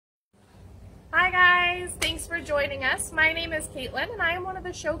guys, thanks for joining us. My name is Caitlin and I am one of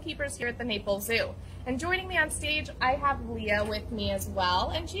the show keepers here at the Naples Zoo. And joining me on stage, I have Leah with me as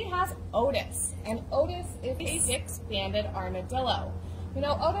well, and she has Otis. And Otis is a 6-banded armadillo. You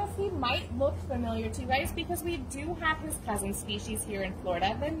know, Otis, he might look familiar to you guys because we do have his cousin species here in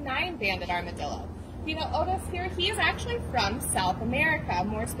Florida, the 9-banded armadillo. You know, Otis here, he is actually from South America.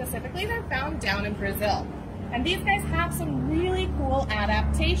 More specifically, they're found down in Brazil. And these guys have some really cool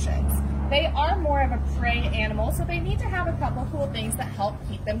adaptations. They are more of a prey animal, so they need to have a couple cool things that help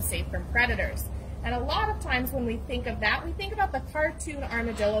keep them safe from predators. And a lot of times when we think of that, we think about the cartoon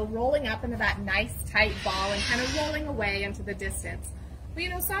armadillo rolling up into that nice tight ball and kind of rolling away into the distance. But you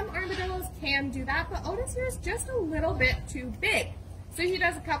know, some armadillos can do that, but Otis here is just a little bit too big. So he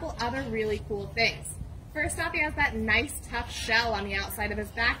does a couple other really cool things. First off, he has that nice tough shell on the outside of his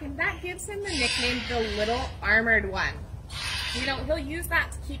back, and that gives him the nickname the Little Armored One. You know, he'll use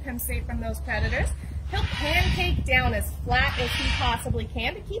that to keep him safe from those predators. He'll pancake down as flat as he possibly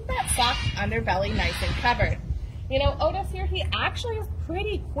can to keep that soft underbelly nice and covered. You know, Otis here, he actually is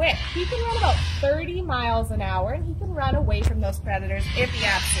pretty quick. He can run about 30 miles an hour, and he can run away from those predators if he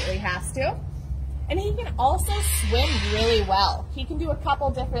absolutely has to. And he can also swim really well. He can do a couple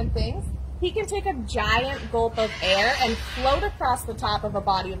different things. He can take a giant gulp of air and float across the top of a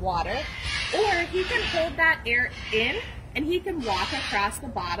body of water, or he can hold that air in and he can walk across the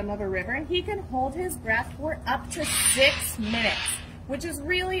bottom of a river, and he can hold his breath for up to 6 minutes, which is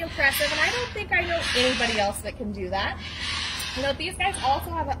really impressive, and I don't think I know anybody else that can do that. You know, these guys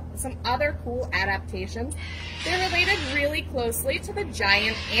also have some other cool adaptations. They're related really closely to the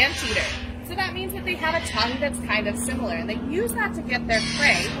giant anteater. So that means that they have a tongue that's kind of similar, and they use that to get their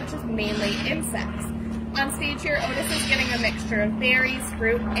prey, which is mainly insects. On stage here, Otis is getting a mixture of berries,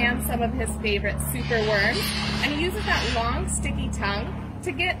 fruit, and some of his favorite super worms, and he uses that long, sticky tongue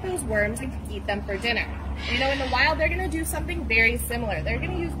to get those worms and eat them for dinner. You know, in the wild, they're going to do something very similar. They're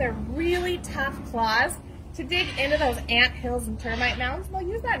going to use their really tough claws to dig into those ant hills and termite mounds, and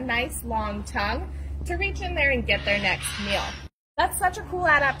they'll use that nice long tongue to reach in there and get their next meal. That's such a cool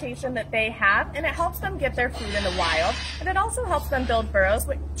adaptation that they have, and it helps them get their food in the wild, and it also helps them build burrows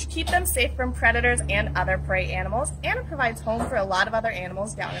which keep them safe from predators and other prey animals, and it provides home for a lot of other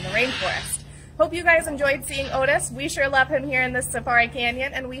animals down in the rainforest. Hope you guys enjoyed seeing Otis. We sure love him here in this Safari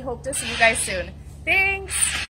Canyon, and we hope to see you guys soon. Thanks!